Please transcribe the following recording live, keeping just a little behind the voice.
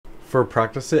For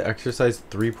practice it exercise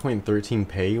 3.13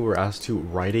 pay, we're asked to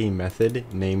write a method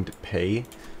named pay.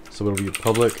 So it'll be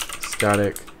public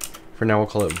static, for now we'll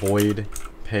call it void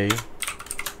pay.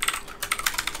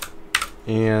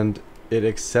 And it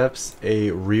accepts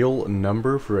a real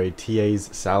number for a TA's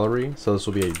salary. So this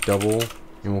will be a double,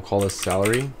 and we'll call this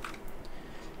salary.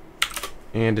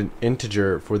 And an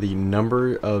integer for the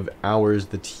number of hours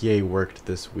the TA worked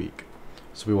this week.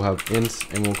 So we will have int,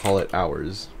 and we'll call it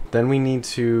hours. Then we need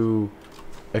to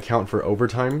account for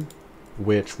overtime,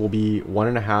 which will be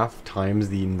 1.5 times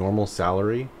the normal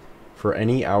salary for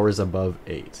any hours above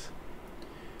 8.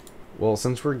 Well,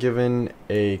 since we're given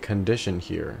a condition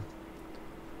here,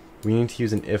 we need to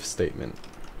use an if statement.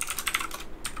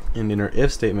 And in our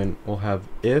if statement, we'll have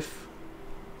if,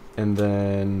 and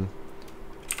then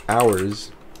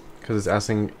hours, because it's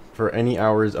asking for any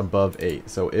hours above 8.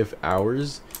 So if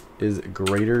hours is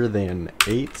greater than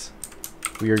 8,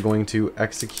 we are going to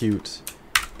execute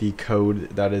the code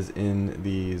that is in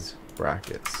these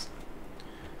brackets.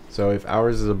 So if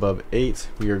hours is above 8,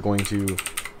 we are going to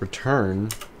return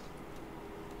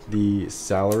the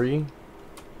salary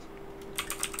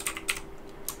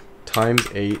times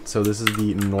 8. So this is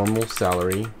the normal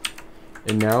salary.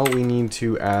 And now we need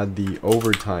to add the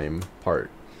overtime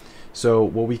part. So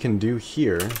what we can do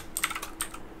here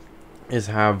is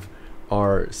have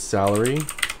our salary.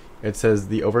 It says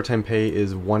the overtime pay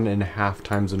is 1.5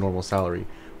 times the normal salary.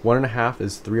 1.5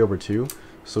 is 3/2,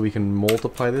 so we can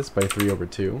multiply this by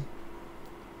 3/2.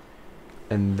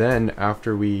 And then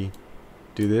after we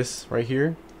do this right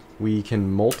here, we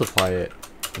can multiply it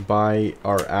by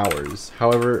our hours.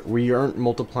 However, we aren't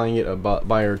multiplying it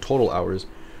by our total hours.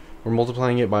 We're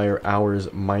multiplying it by our hours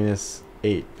minus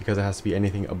 8, because it has to be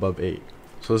anything above 8.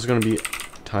 So this is going to be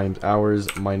times hours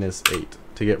minus 8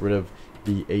 to get rid of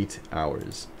the 8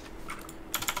 hours.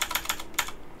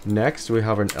 Next, we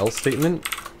have an else statement,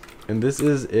 and this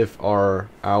is if our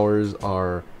hours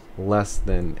are less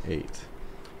than 8.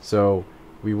 So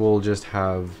we will just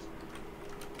have,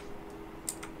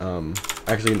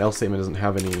 actually an else statement doesn't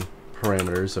have any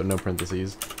parameters, so no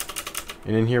parentheses.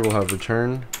 And in here we'll have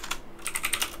return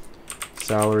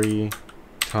salary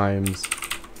times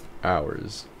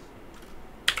hours.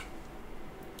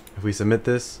 If we submit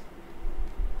this,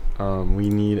 we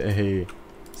need a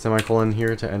semicolon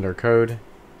here to end our code.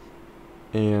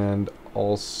 And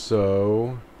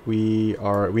also we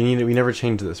never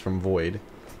changed this from void.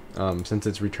 Since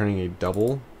it's returning a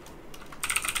double,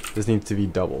 this needs to be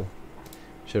double.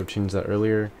 Should have changed that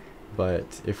earlier,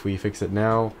 but if we fix it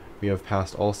now, we have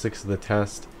passed all 6 of the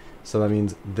test. So that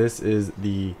means this is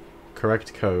the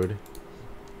correct code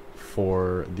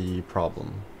for the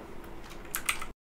problem.